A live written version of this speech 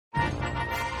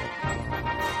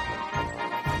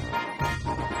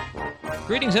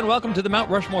Greetings and welcome to the Mount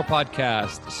Rushmore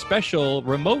podcast, special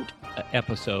remote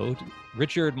episode.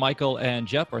 Richard, Michael, and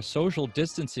Jeff are social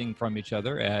distancing from each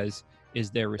other, as is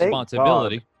their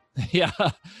responsibility. Yeah.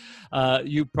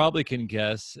 You probably can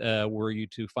guess, were you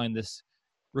to find this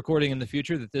recording in the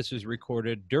future, that this was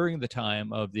recorded during the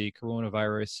time of the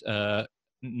coronavirus,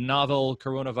 novel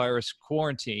coronavirus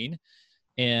quarantine.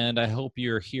 And I hope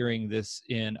you're hearing this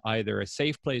in either a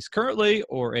safe place currently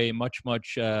or a much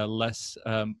less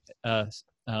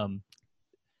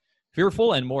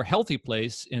fearful and more healthy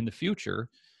place in the future.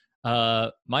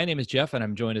 My name is Jeff, and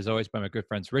I'm joined as always by my good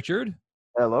friends Richard.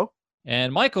 Hello.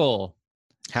 And Michael.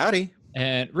 Howdy.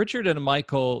 And Richard and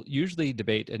Michael usually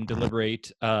debate and deliberate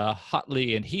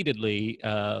hotly and heatedly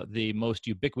the most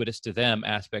ubiquitous to them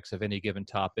aspects of any given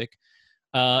topic.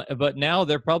 But now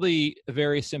they're probably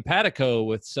very simpatico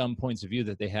with some points of view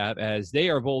that they have, as they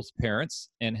are both parents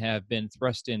and have been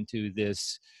thrust into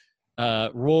this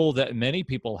role that many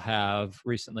people have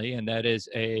recently, and that is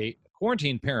a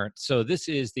quarantine parent. So this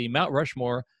is the Mount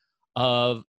Rushmore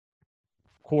of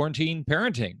quarantine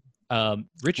parenting.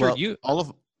 Richard,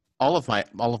 well, all of my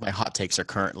hot takes are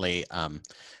currently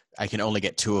I can only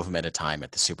get 2 of them at a time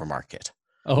at the supermarket.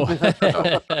 Oh,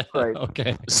 right.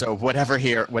 Okay. So whatever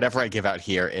I give out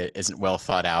here isn't well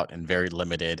thought out and very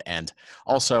limited, and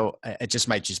also it just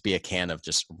might just be a can of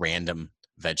just random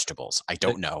vegetables. I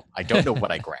don't know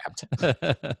what I grabbed.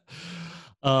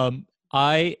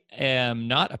 I am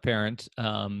not a parent.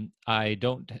 I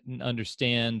don't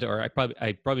understand, or I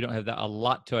probably don't have a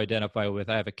lot to identify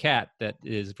with. I have a cat that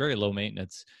is very low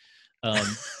maintenance.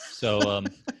 So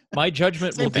my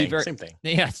judgment will be very, same thing.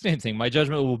 Yeah, same thing. My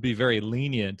judgment will be very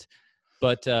lenient,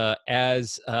 but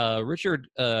as Richard,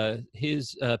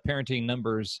 his parenting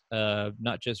numbers,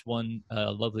 not just one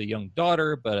lovely young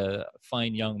daughter, but a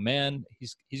fine young man.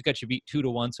 He's got you beat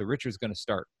 2-1. So Richard's going to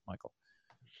start, Michael.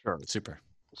 Sure. Super.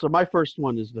 So my first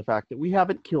one is the fact that we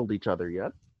haven't killed each other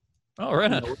yet. Oh,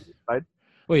 right.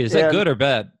 Wait, is that good or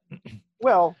bad?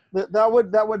 Well, that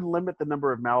would limit the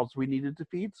number of mouths we needed to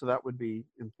feed, so that would be,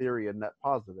 in theory, a net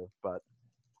positive. But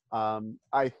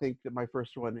I think that my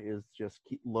first one is just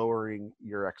keep lowering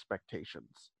your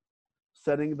expectations,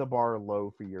 setting the bar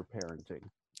low for your parenting.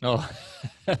 Oh,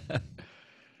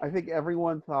 I think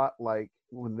everyone thought, like,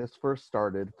 when this first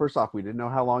started, first off, we didn't know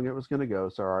how long it was going to go,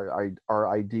 so our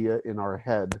idea in our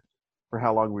head for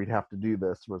how long we'd have to do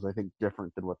this was, I think,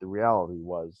 different than what the reality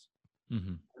was.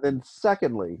 mm-hmm. Then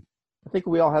secondly, I think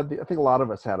a lot of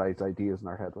us had ideas in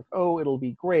our head, like, oh, it'll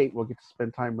be great. We'll get to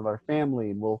spend time with our family,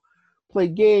 and we'll play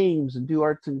games and do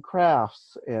arts and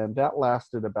crafts. And that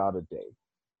lasted about a day.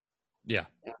 Yeah.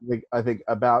 I think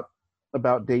about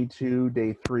day 2,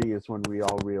 day 3 is when we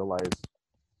all realized,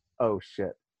 oh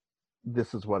shit,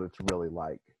 this is what it's really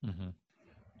like.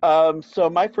 Mm-hmm. So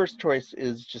my first choice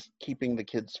is just keeping the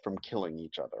kids from killing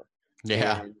each other.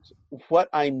 Yeah. And what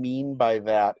I mean by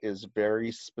that is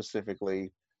very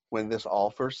specifically, when this all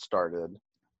first started,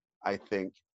 I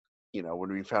think,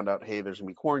 when we found out, hey, there's going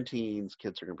to be quarantines,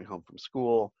 kids are going to be home from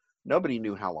school, nobody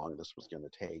knew how long this was going to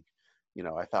take.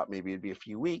 I thought maybe it'd be a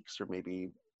few weeks, or maybe,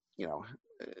 now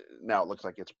it looks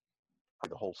like it's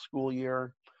the whole school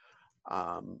year.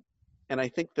 And I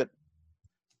think that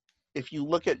if you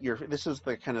look at this is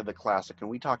the kind of the classic, and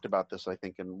we talked about this, I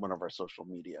think, in one of our social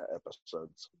media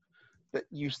episodes, that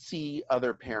you see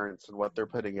other parents and what they're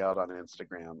putting out on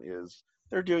Instagram is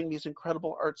they're doing these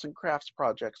incredible arts and crafts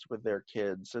projects with their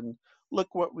kids, and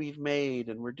look what we've made,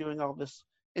 and we're doing all this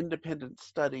independent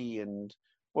study, and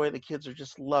boy, the kids are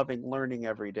just loving learning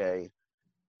every day.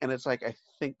 And it's like, I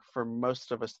think for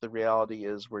most of us, the reality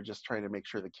is we're just trying to make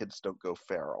sure the kids don't go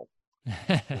feral.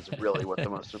 Is really what the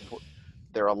most important.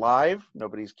 They're alive.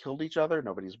 Nobody's killed each other.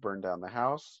 Nobody's burned down the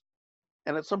house.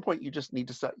 And at some point, you just need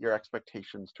to set your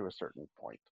expectations to a certain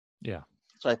point. Yeah.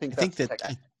 So I think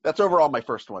that's overall my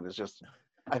first one, is just,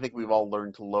 I think we've all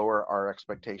learned to lower our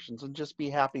expectations and just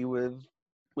be happy with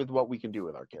what we can do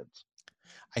with our kids.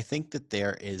 I think that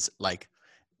there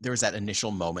was that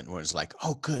initial moment where it's like,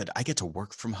 oh, good, I get to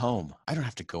work from home. I don't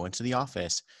have to go into the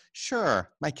office. Sure,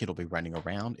 my kid will be running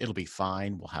around. It'll be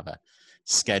fine. We'll have a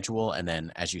schedule. And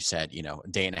then, as you said, a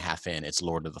day and a half in, it's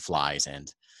Lord of the Flies,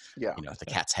 and the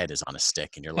cat's head is on a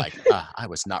stick, and you're like, I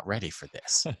was not ready for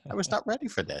this. I was not ready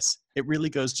for this. It really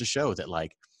goes to show that,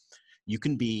 like, you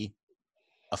can be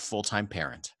a full-time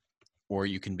parent, or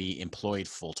you can be employed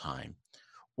full-time,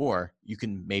 or you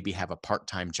can maybe have a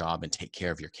part-time job and take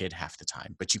care of your kid half the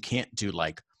time, but you can't do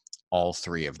like all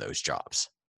 3 of those jobs.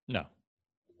 No.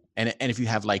 And if you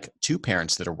have like 2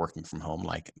 parents that are working from home,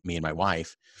 like me and my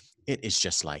wife, it is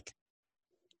just like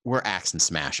we're axe and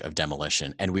smash of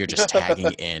demolition, and we're just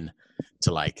tagging in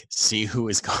to like see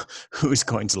who's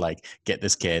going to like get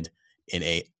this kid in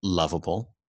a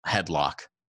lovable headlock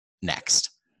next.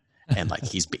 And like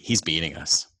he's beating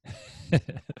us.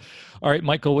 All right,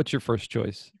 Michael, what's your first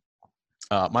choice?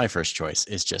 My first choice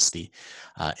is just the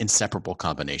inseparable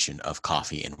combination of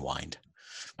coffee and wine.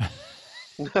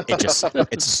 It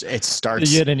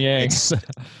starts the yin and yang.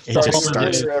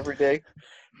 Every day.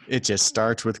 It just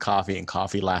starts with coffee, and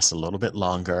coffee lasts a little bit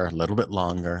longer, a little bit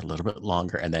longer, a little bit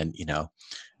longer, and then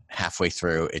halfway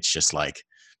through, it's just like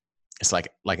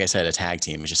I said, a tag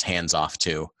team. It's just hands off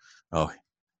to, oh,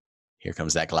 here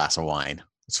comes that glass of wine.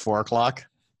 It's 4:00.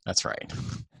 That's right.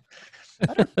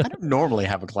 I don't normally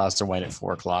have a glass of wine at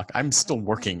 4:00. I'm still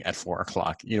working at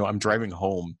 4:00. I'm driving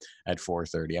home at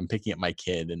 4:30. I'm picking up my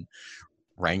kid and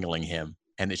wrangling him,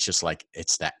 and it's just like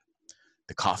it's that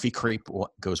the coffee creep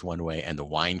goes one way and the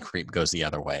wine creep goes the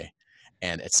other way,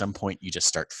 and at some point you just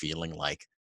start feeling like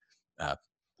a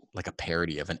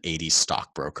parody of an 80s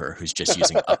stockbroker who's just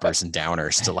using uppers and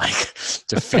downers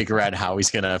to figure out how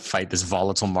he's going to fight this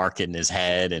volatile market in his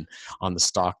head and on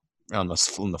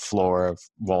the floor of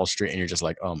Wall Street. And you're just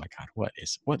like, oh my God, what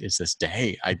is this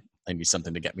day? I need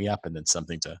something to get me up and then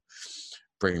something to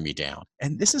bring me down.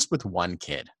 And this is with one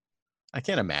kid. I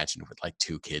can't imagine with like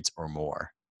two kids or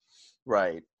more.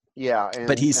 Right. Yeah.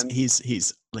 But he's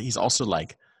also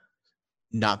like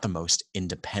not the most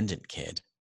independent kid,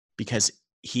 because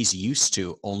he's used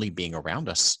to only being around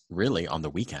us really on the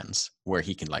weekends, where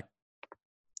he can like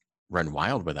run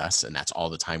wild with us. And that's all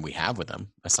the time we have with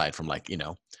him, aside from like,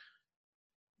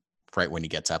 right when he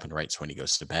gets up and right when he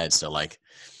goes to bed. So like,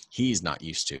 he's not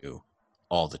used to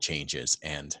all the changes,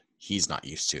 and he's not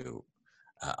used to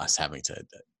us having to,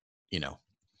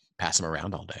 pass him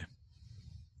around all day.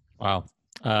 Wow.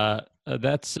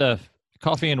 That's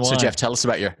coffee and wine. So Jeff, tell us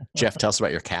about your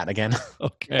cat again.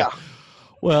 Okay. Yeah.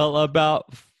 Well,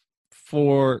 about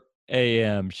 4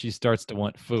 a.m., she starts to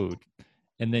want food,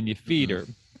 and then you feed her.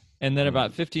 And then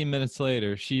about 15 minutes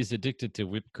later, she's addicted to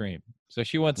whipped cream. So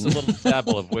she wants a little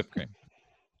dabble of whipped cream.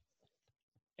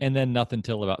 And then nothing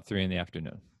till about 3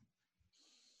 p.m.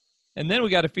 And then we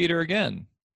got to feed her again.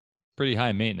 Pretty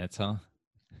high maintenance, huh?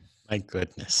 My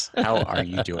goodness. How are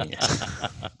you doing it?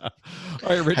 All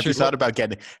right, Richard. Have you thought about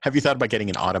getting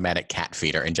an automatic cat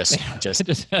feeder and just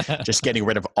getting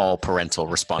rid of all parental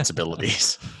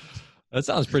responsibilities? That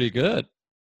sounds pretty good.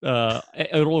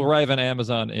 It'll arrive on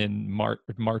Amazon in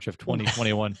March of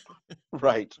 2021.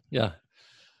 Right. Yeah.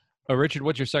 Richard,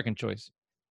 what's your second choice?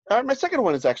 My second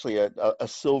one is actually a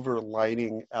silver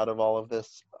lining out of all of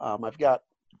this. I've got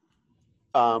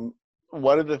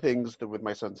one of the things that with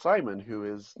my son Simon, who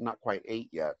is not quite 8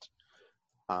 yet,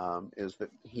 is that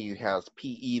he has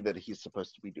PE that he's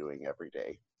supposed to be doing every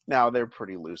day. Now they're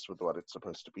pretty loose with what it's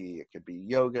supposed to be. It could be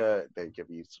yoga. They give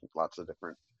you lots of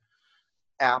different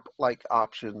app-like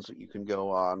options that you can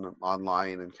go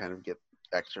online and kind of get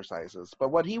exercises.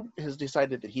 But what he has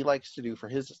decided that he likes to do for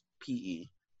his PE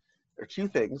are two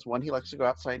things. One, he likes to go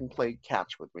outside and play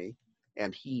catch with me,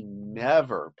 and he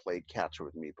never played catch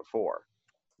with me before.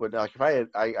 But like if I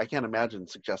can't imagine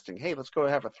suggesting, hey, let's go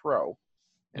have a throw,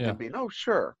 and him being, oh,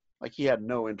 sure. Like he had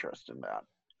no interest in that.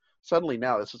 Suddenly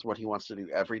now this is what he wants to do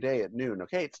every day at noon.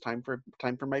 Okay, it's time for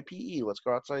my PE. Let's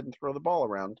go outside and throw the ball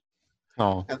around.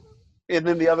 Oh. And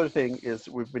then the other thing is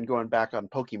we've been going back on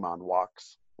Pokemon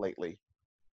walks lately.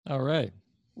 All right.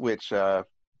 Which, back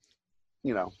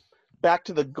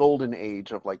to the golden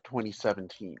age of like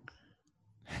 2017.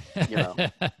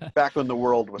 Back when the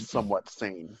world was somewhat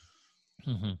sane.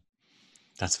 Mm-hmm.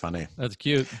 That's funny. That's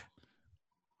cute.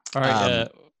 All right,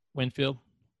 Winfield.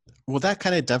 Well, that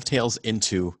kind of dovetails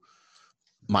into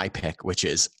my pick, which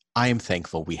is I am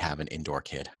thankful we have an indoor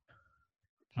kid.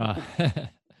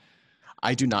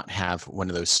 I do not have one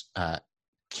of those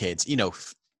kids.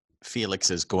 Felix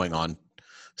is going on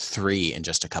 3 in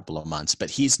just a couple of months,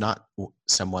 but he's not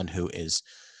someone who is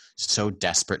so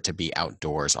desperate to be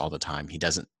outdoors all the time. He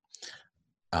doesn't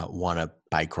want a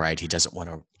bike ride. He doesn't want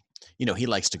to, he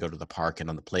likes to go to the park and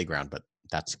on the playground, but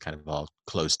that's kind of all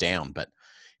closed down. But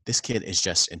this kid is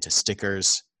just into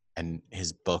stickers and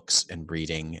his books and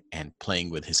reading and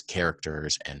playing with his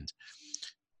characters and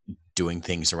doing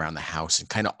things around the house, and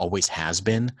kind of always has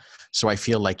been. So I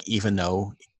feel like even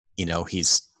though,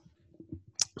 he's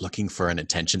looking for an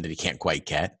attention that he can't quite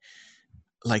get,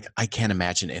 like I can't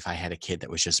imagine if I had a kid that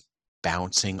was just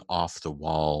bouncing off the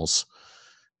walls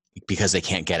because they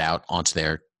can't get out onto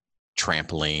their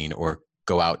trampoline or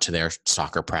go out to their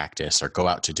soccer practice or go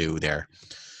out to do their,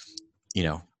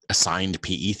 assigned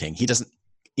PE thing. He doesn't,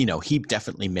 he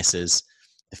definitely misses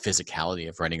the physicality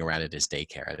of running around at his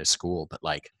daycare, at his school. But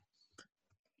like,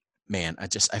 man, I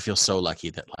feel so lucky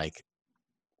that like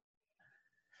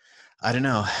I don't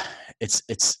know.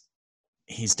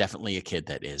 He's definitely a kid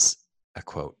that is a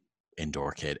quote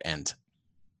indoor kid. And,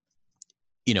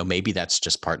 maybe that's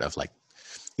just part of like,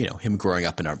 him growing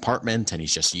up in an apartment and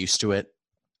he's just used to it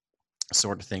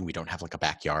sort of thing. We don't have like a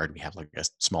backyard. We have like a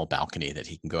small balcony that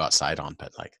he can go outside on.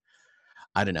 But like,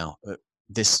 I don't know.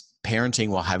 This parenting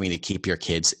while having to keep your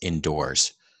kids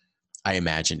indoors, I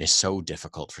imagine, is so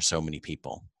difficult for so many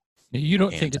people. You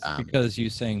don't think it's because you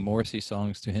sang Morrissey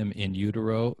songs to him in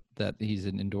utero that he's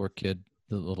an indoor kid?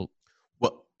 The little.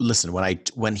 Well, listen, when I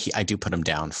do put him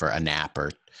down for a nap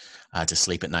or to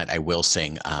sleep at night, I will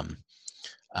sing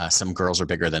 "Some Girls Are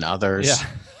Bigger Than Others."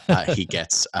 Yeah. He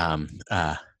gets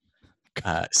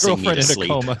 "Sing Me to Sleep."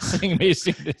 Coma. Sing me,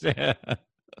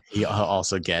 He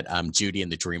also get "Judy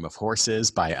and the Dream of Horses"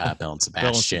 by Belle and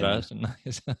Sebastian.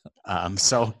 Nice.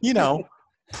 So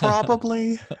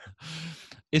probably.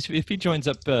 If he joins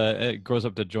up, grows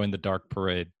up to join the dark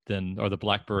parade, or the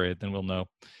black parade, then we'll know.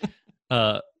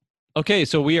 Okay,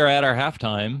 so we are at our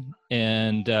halftime,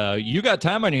 and you got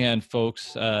time on your hand,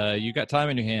 folks. You got time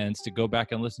on your hands to go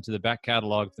back and listen to the back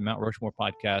catalog of the Mount Rushmore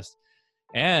podcast.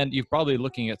 And you're probably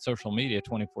looking at social media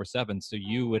 24/7, so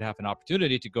you would have an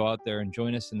opportunity to go out there and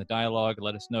join us in the dialogue.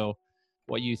 Let us know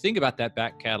what you think about that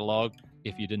back catalog,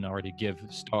 if you didn't already give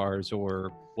stars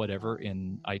or whatever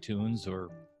in iTunes or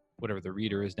whatever the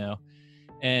reader is now.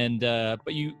 And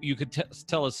but you could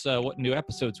tell us what new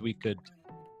episodes we could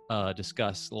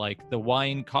discuss, like the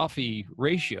wine-coffee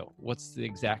ratio. What's the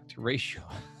exact ratio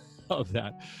of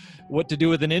that? What to do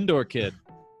with an indoor kid?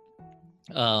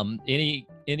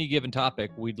 Any given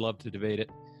topic, we'd love to debate it.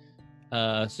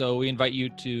 So we invite you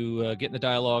to get in the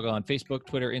dialogue on Facebook,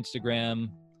 Twitter, Instagram,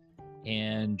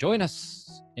 and join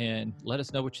us and let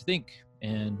us know what you think.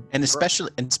 And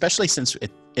especially since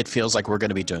it feels like we're going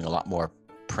to be doing a lot more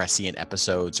prescient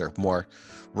episodes or more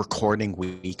recording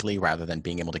weekly rather than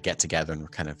being able to get together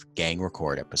and kind of gang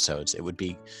record episodes. It would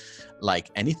be like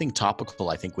anything topical,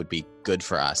 I think, would be good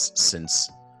for us, since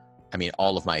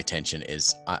all of my attention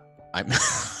is I'm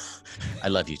I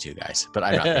love you two guys, but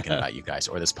I'm not thinking about you guys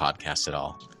or this podcast at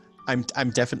all. I'm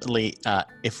definitely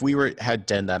if we had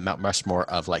done the Mount Rushmore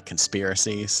of like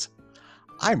conspiracies,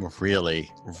 I'm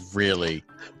really, really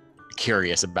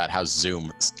curious about how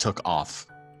Zoom took off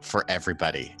for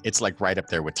everybody. It's like right up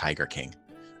there with Tiger King.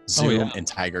 Zoom and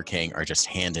Tiger King are just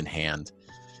hand in hand,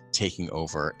 taking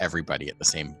over everybody at the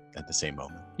same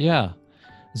moment. Yeah,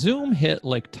 Zoom hit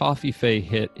like Toffee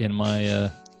hit in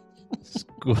my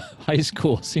high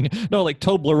school senior. No, like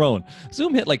Toblerone.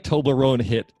 Zoom hit like Toblerone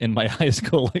hit in my high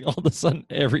school. Like all of a sudden,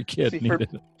 every kid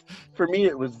needed it. For me,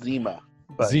 it was Zima.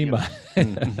 Zima.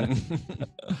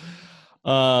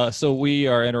 So we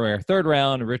are entering our third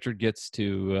round. Richard gets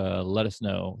to let us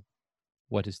know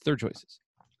what his third choice is.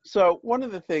 So one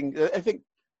of the things, I think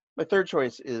my third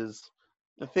choice is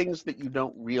the things that you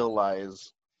don't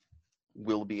realize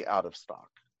will be out of stock.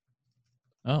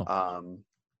 Oh.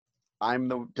 I'm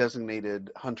the designated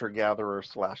hunter-gatherer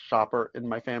 / shopper in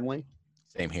my family.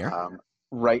 Same here.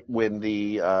 Right when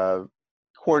the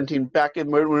quarantine, back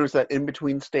in when it was that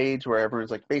in-between stage where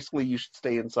everyone's like, basically you should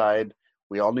stay inside.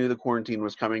 We all knew the quarantine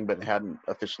was coming, but it hadn't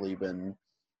officially been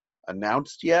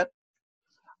announced yet.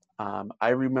 I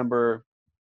remember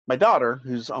my daughter,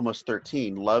 who's almost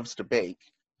 13, loves to bake.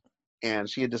 And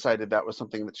she had decided that was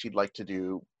something that she'd like to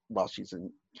do while she's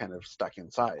kind of stuck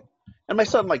inside. And my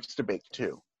son likes to bake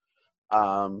too.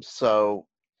 So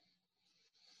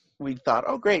we thought,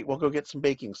 oh great, we'll go get some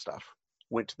baking stuff.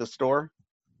 Went to the store,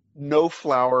 no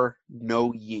flour,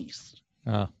 no yeast.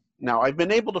 Now I've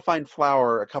been able to find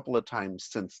flour a couple of times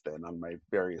since then on my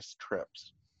various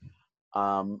trips.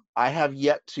 I have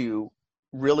yet to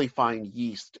really find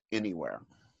yeast anywhere.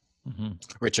 Mm-hmm.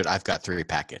 Richard, I've got 3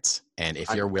 packets, and if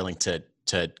you're willing to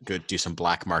go do some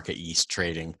black market yeast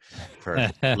trading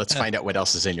let's find out what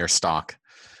else is in your stock.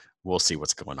 We'll see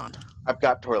what's going on. I've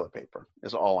got toilet paper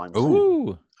is all I'm saying.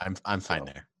 Ooh, I'm fine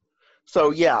there.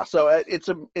 So yeah, so it's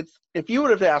if you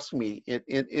would have asked me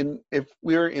if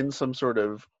we were in some sort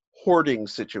of hoarding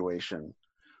situation,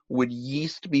 would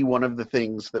yeast be one of the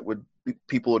things that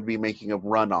people would be making a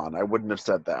run on? I wouldn't have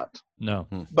said that. No.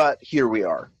 But here we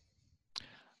are.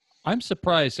 I'm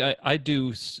surprised. I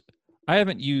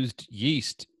haven't used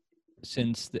yeast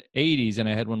since the 80s, and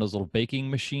I had one of those little baking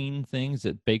machine things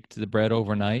that baked the bread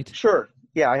overnight. Sure.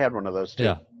 Yeah, I had one of those too.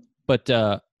 Yeah. But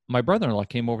my brother-in-law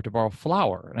came over to borrow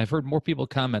flour, and I've heard more people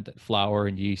comment that flour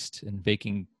and yeast and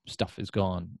baking stuff is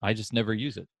gone. I just never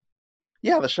use it.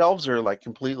 Yeah, the shelves are like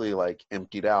completely like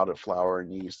emptied out of flour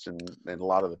and yeast and a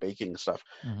lot of the baking stuff.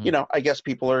 Mm-hmm. I guess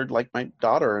people are like my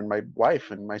daughter and my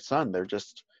wife and my son. They're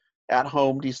just at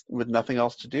home with nothing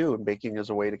else to do, and baking is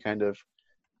a way to kind of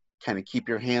kind of keep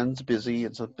your hands busy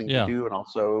and something to Yeah. do, and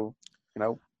also,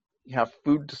 you have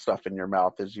food to stuff in your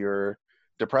mouth as you're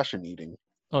depression eating.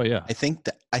 Oh yeah. I think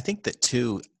that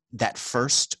too, the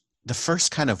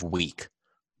first kind of week,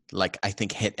 like I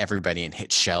think hit everybody and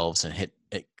hit shelves and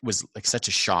it was like such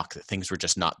a shock that things were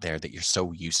just not there, that you're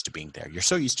so used to being there. You're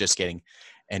so used to just getting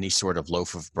any sort of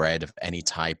loaf of bread of any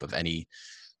type, of any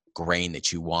grain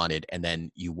that you wanted. And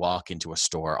then you walk into a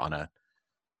store on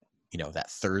that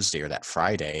Thursday or that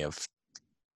Friday of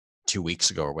 2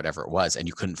 weeks ago or whatever it was, and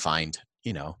you couldn't find,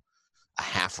 a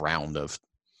half round of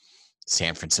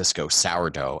San Francisco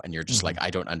sourdough. And you're just like, I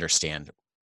don't understand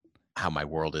how my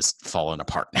world is falling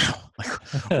apart now. Like,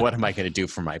 what am I going to do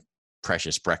for my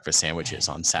precious breakfast sandwiches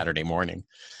on Saturday morning?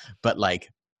 But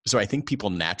so I think people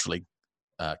naturally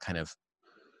kind of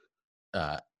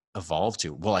evolve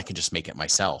to, well, I can just make it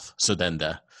myself. So then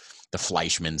the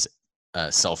Fleischmann's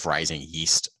self-rising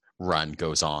yeast run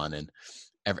goes on, and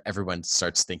everyone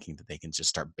starts thinking that they can just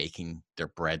start baking their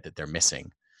bread that they're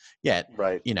missing. Yet,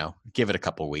 Right. Give it a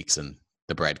couple of weeks and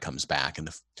the bread comes back. And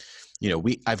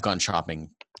I've gone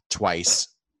shopping twice,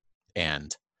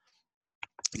 and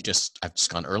I've just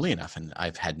gone early enough, and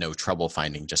I've had no trouble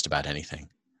finding just about anything.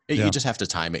 Yeah. You just have to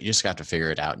time it. You just have to figure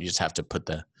it out. And you just have to put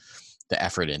the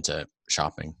effort into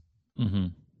shopping. Mm-hmm.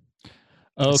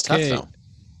 It's tough, Okay. though.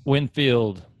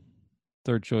 Winfield,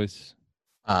 third choice.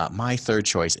 My third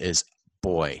choice is,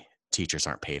 boy, teachers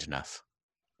aren't paid enough.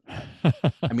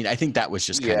 I mean, I think that was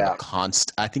just kind of a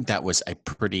constant. I think that was a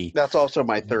pretty. That's also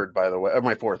my third, by the way, or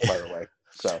my fourth, by the way.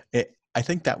 So I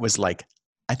think that was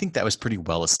pretty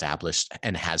well established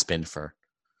and has been for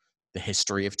the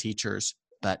history of teachers.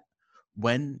 But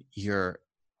when you're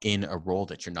in a role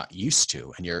that you're not used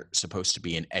to, and you're supposed to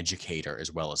be an educator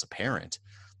as well as a parent,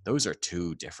 those are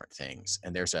two different things.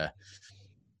 And there's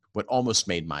what almost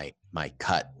made my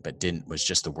cut but didn't, was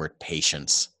just the word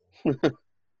patience.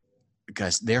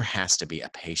 Because there has to be a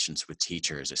patience with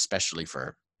teachers, especially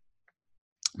for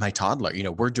my toddler.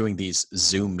 We're doing these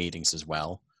Zoom meetings as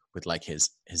well with like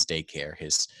his daycare,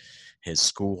 his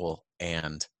school,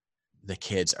 and the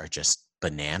kids are just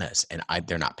bananas, and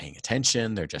they're not paying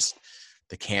attention. They're just,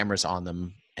 the camera's on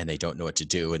them and they don't know what to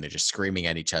do, and they're just screaming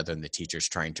at each other, and the teacher's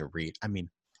trying to read. I mean,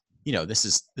 this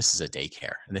is a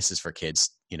daycare, and this is for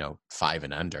kids, 5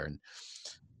 and under. And,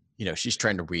 she's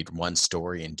trying to read one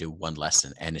story and do one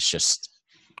lesson. And it's just,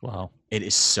 wow, it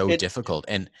is so difficult.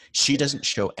 And she doesn't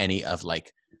show any of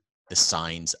like the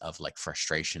signs of like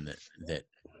frustration that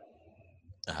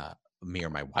me or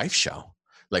my wife show.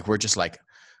 Like, we're just like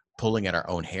pulling at our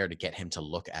own hair to get him to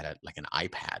look at it like an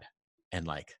iPad. And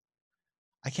like,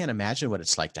 I can't imagine what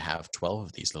it's like to have 12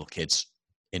 of these little kids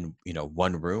in,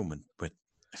 one room with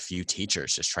a few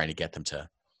teachers just trying to get them to,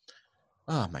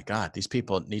 oh my God, these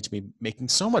people need to be making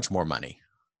so much more money.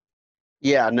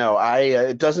 Yeah, no,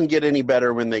 it doesn't get any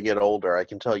better when they get older. I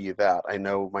can tell you that. I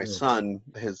know my son,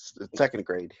 his second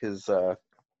grade, they've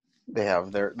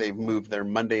moved their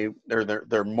Monday,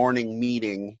 their morning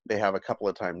meeting. They have a couple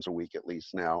of times a week at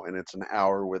least now, and it's an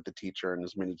hour with the teacher and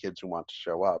as many kids who want to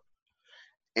show up.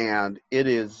 And it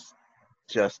is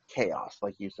just chaos,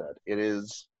 like you said. It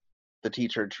is the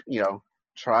teacher,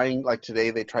 trying, like today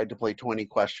they tried to play 20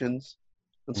 questions.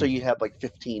 And so you had like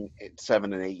 15,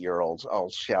 7 and 8 year olds all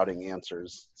shouting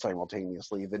answers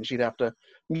simultaneously. Then she'd have to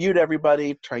mute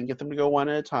everybody, try and get them to go one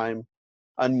at a time,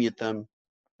 unmute them,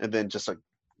 and then just a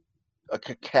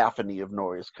cacophony of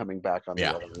noise coming back on the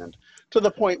other end, to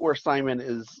the point where Simon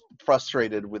is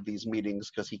frustrated with these meetings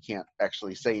because he can't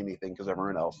actually say anything because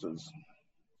everyone else is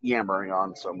yammering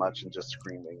on so much and just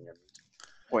screaming and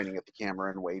pointing at the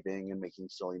camera and waving and making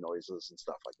silly noises and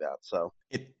stuff like that. So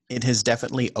it has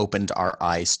definitely opened our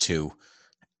eyes to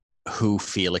who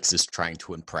Felix is trying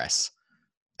to impress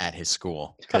at his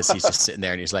school, because he's just sitting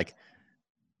there and he's like,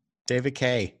 David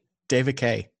K, David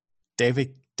K,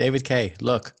 David K,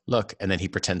 look, and then he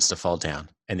pretends to fall down,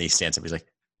 and then he stands up. He's like,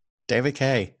 David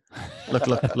K, look,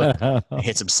 he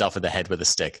hits himself in the head with a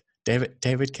stick.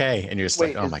 David K, and you're just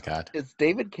like, oh my God. Is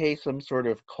David K some sort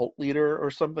of cult leader or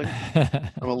something?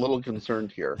 I'm a little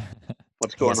concerned here.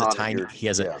 What's going on? He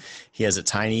has a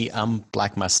tiny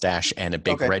black mustache and a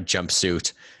big red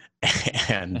jumpsuit,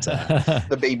 and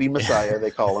the baby Messiah,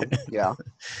 they call him. Yeah,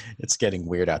 it's getting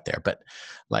weird out there, but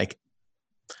like,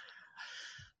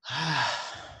 oh,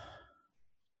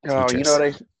 you know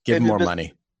what? Give him more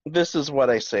money. This is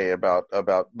what I say about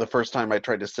the first time I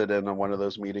tried to sit in on one of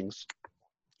those meetings.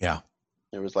 Yeah,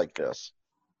 it was like this.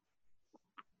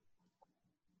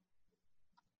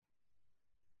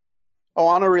 Oh,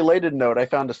 on a related note, I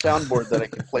found a soundboard that I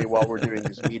can play while we're doing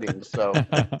these meetings. So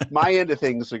my end of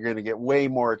things are going to get way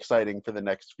more exciting for the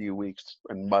next few weeks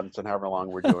and months and however long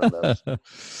we're doing this.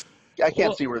 I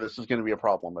can't see where this is going to be a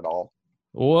problem at all.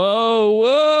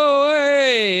 Whoa,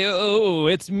 hey, oh,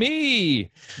 it's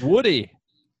me, Woody.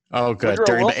 Oh, good.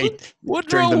 Woodrow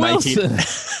Woodrow Wilson.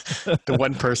 The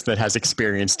one person that has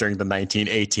experience during the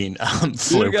 1918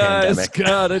 flu you guys pandemic.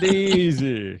 got it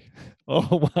easy.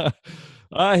 Oh my!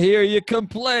 I hear you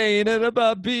complaining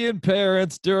about being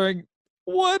parents during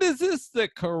what is this? The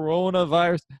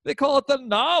coronavirus? They call it the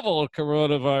novel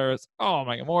coronavirus. Oh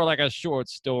my! More like a short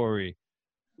story.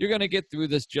 You're gonna get through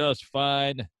this just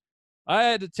fine. I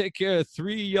had to take care of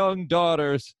 3 young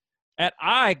daughters, and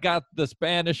I got the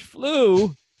Spanish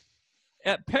flu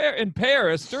in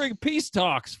Paris during peace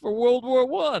talks for World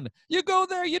War I. You go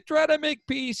there, you try to make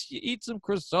peace, you eat some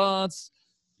croissants,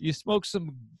 you smoke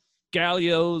some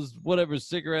Gallios, whatever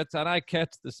cigarettes, and I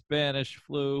catch the Spanish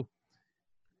flu.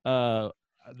 I'm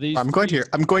going to your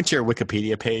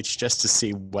Wikipedia page just to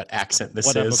see what accent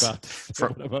this is.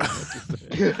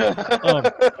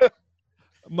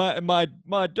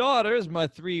 My daughters, my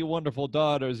 3 wonderful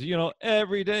daughters,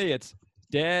 every day it's,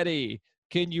 Daddy,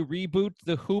 can you reboot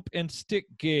the hoop and stick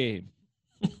game?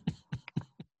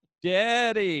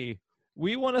 Daddy,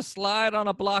 we want to slide on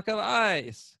a block of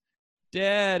ice.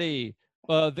 Daddy,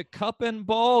 the cup and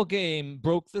ball game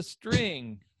broke the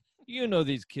string. You know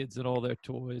these kids and all their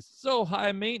toys. So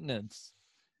high maintenance.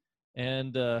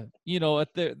 And, at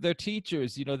their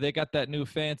teachers, they got that new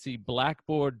fancy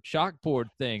blackboard, chalkboard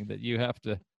thing that you have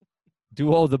to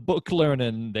do all the book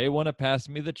learning. They want to pass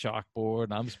me the chalkboard,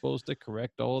 and I'm supposed to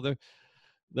correct all their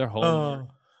homework.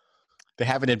 They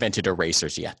haven't invented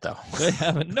erasers yet, though. They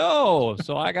haven't. No.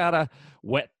 So I got to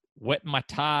wet my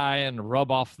tie and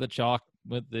rub off the chalk.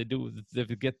 But they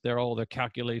get all their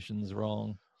calculations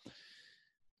wrong.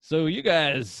 So you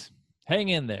guys hang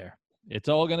in there. It's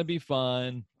all going to be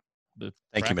fun.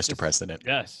 Thank you, Mr. President.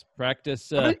 Yes.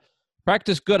 Practice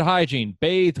good hygiene.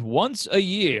 Bathe once a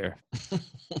year.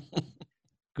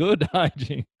 Good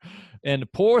hygiene.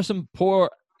 And pour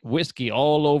whiskey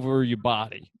all over your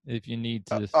body if you need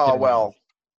to. Well,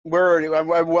 I'm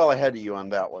well ahead of you on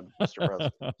that one, Mr.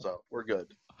 President. So we're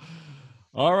good.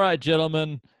 All right,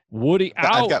 gentlemen. Woody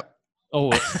out.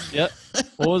 Yeah.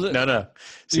 What was it? No.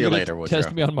 See you later, Woodrow.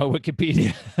 Test me on my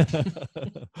Wikipedia.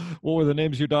 What were the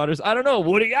names of your daughters? I don't know.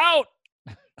 Woody out.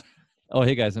 Oh,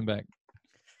 hey guys, I'm back.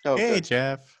 Oh, hey, good.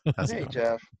 Jeff. Hey,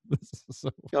 Jeff.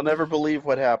 You'll never believe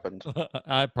what happened.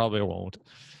 I probably won't.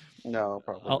 No,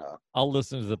 probably not. I'll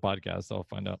listen to the podcast. I'll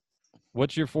find out.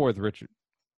 What's your 4th, Richard?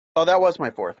 Oh, that was my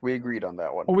 4th. We agreed on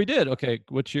that one. Oh, we did. Okay.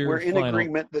 What's your? We're in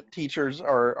agreement that teachers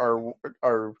are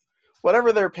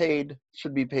whatever they're paid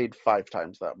should be paid 5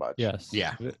 times that much. Yes.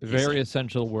 Yeah. Very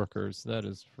essential workers. That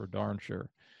is for darn sure.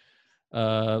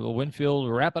 Winfield,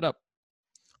 wrap it up.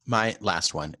 My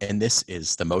last one, and this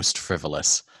is the most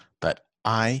frivolous, but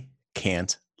I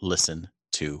can't listen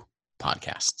to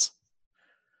podcasts.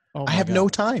 Oh I have no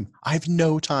time.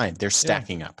 They're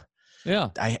stacking up. Yeah.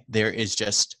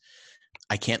 This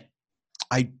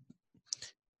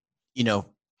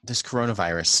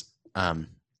coronavirus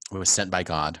was sent by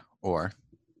God, or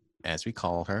as we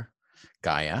call her,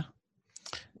 Gaia,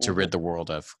 to rid the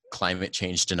world of climate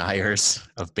change deniers,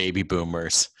 of baby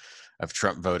boomers, of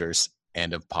Trump voters,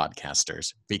 and of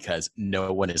podcasters, because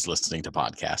no one is listening to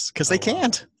podcasts because they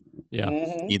can't. Yeah.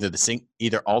 Mm-hmm.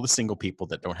 Either all the single people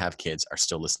that don't have kids are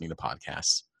still listening to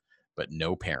podcasts, but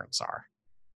no parents are,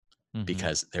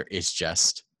 because there is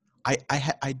just I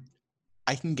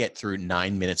can get through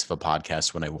 9 minutes of a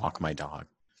podcast when I walk my dog,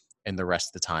 and the rest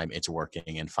of the time it's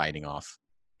working and fighting off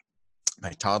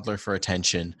my toddler for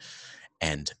attention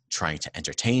and trying to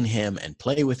entertain him and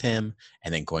play with him,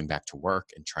 and then going back to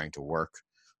work and trying to work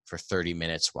for 30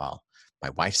 minutes while my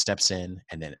wife steps in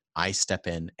and then I step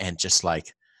in, and just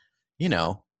like,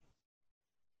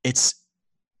 it's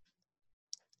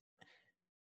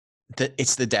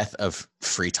the death of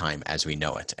free time as we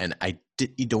know it. And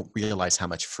you don't realize how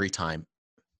much free time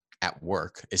at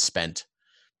work is spent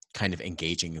kind of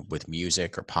engaging with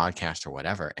music or podcast or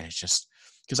whatever. And it's just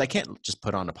because I can't just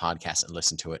put on a podcast and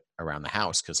listen to it around the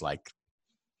house, because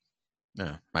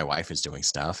my wife is doing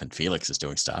stuff and Felix is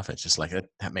doing stuff. It's just like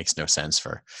that makes no sense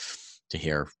to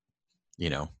hear,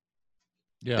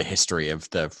 the history of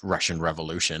the Russian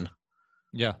Revolution.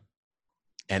 Yeah.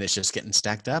 And it's just getting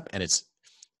stacked up. And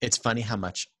it's funny how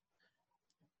much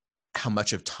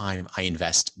of time I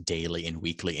invest daily and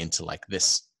weekly into like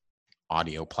this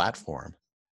audio platform.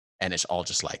 And it's all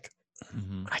just like,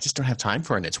 I just don't have time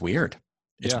for it. And it's weird.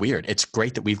 It's weird. It's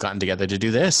great that we've gotten together to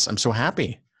do this. I'm so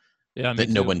happy. Yeah, that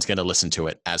no one's going to listen to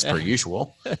it as per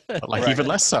usual, but like Right. even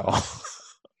less so.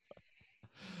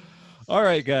 All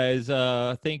right, guys.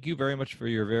 Thank you very much for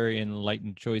your very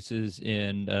enlightened choices.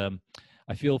 And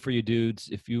I feel for you dudes.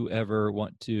 If you ever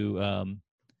want to,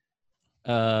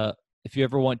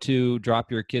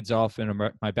 drop your kids off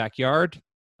in my backyard,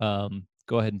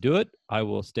 go ahead and do it. I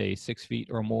will stay 6 feet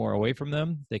or more away from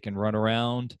them. They can run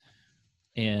around.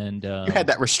 And You had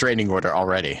that restraining order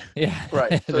already. Yeah,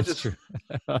 Right. So that's just true.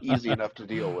 easy enough to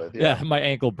deal with. Yeah, my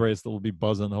ankle bracelet will be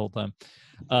buzzing the whole time.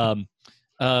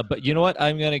 But you know what?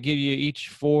 I'm going to give you each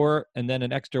 4 and then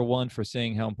an extra 1 for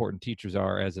saying how important teachers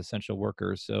are as essential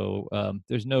workers. So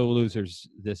there's no losers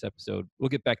this episode. We'll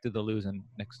get back to the losing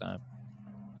next time.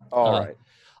 All right.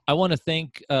 I want to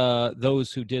thank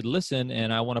those who did listen,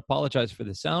 and I want to apologize for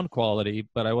the sound quality,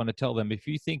 but I want to tell them, if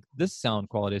you think this sound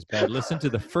quality is bad, listen to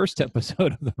the first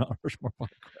episode of the Mount Rushmore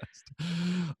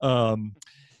podcast.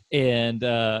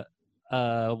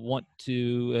 Want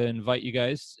to invite you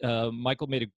guys. Michael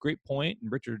made a great point,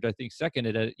 and Richard, I think,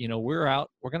 seconded it. We're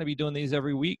going to be doing these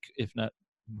every week, if not,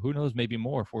 who knows, maybe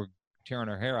more if we're tearing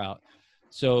our hair out.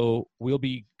 So we'll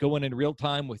be going in real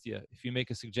time with you. If you make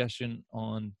a suggestion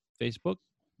on Facebook,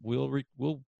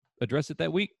 we'll address it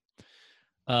that week.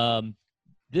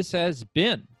 This has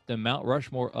been the Mount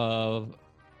Rushmore of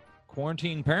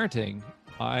quarantine parenting.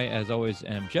 I, as always,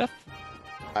 am Jeff.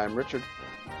 I'm Richard.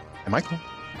 And Michael.